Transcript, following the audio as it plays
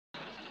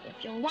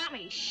If you want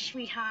me,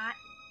 sweetheart,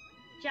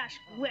 just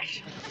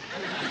wish.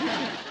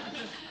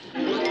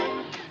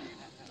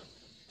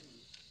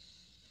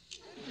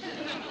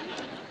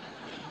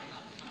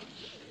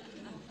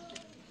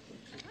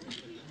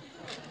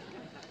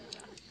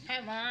 Hi,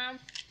 Mom.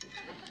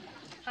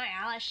 Hi,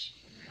 Alice.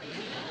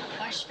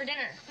 What's for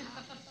dinner?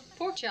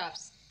 Pork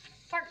chops.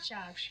 Pork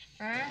chops,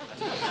 huh?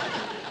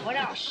 What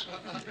else?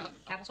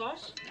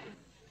 Applesauce?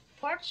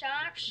 Pork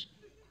chops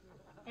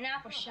and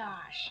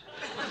applesauce.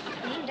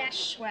 That's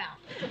swell.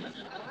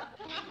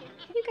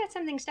 You got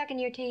something stuck in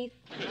your teeth?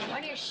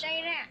 Why do you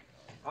say that?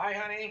 Hi,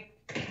 honey.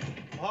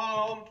 I'm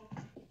home.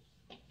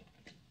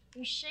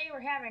 You say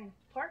we're having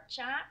pork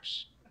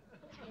chops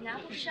and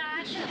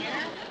applesauce for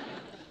dinner?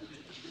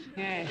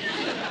 Yes.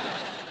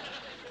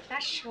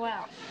 That's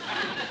swell.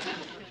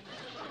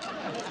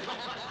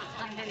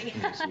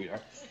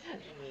 Sweetheart.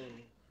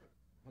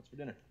 What's for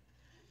dinner?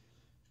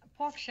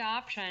 Pork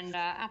chops and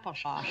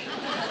applesauce.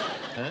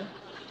 Huh?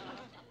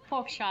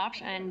 Pork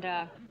chops and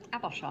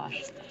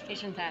applesauce.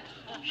 Isn't that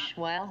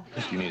swell?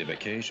 You need a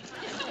vacation.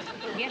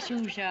 Guess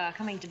who's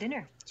coming to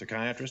dinner?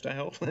 Psychiatrist, I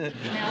hope. No,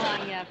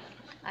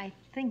 I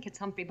think it's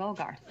Humphrey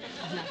Bogart.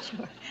 I'm not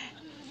sure.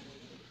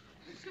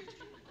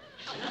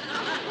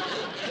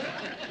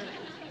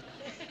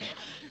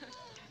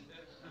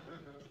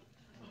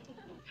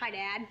 Hi,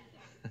 Dad.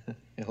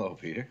 Hello,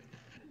 Peter.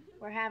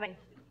 We're having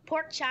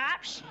pork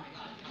chops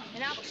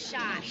and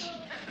applesauce.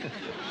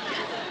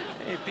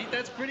 Hey, Pete,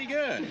 that's pretty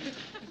good.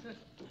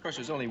 Of course,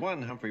 there's only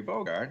one Humphrey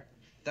Bogart.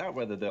 Doubt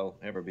whether there'll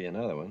ever be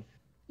another one.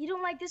 You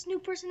don't like this new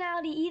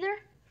personality either?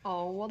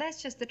 Oh, well,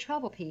 that's just the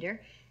trouble,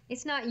 Peter.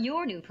 It's not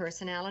your new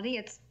personality.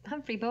 It's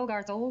Humphrey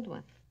Bogart's old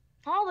one.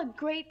 All the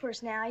great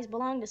personalities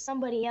belong to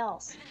somebody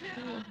else.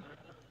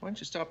 Why don't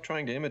you stop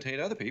trying to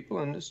imitate other people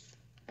and just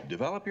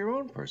develop your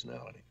own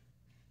personality?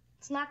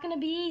 It's not going to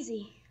be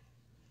easy.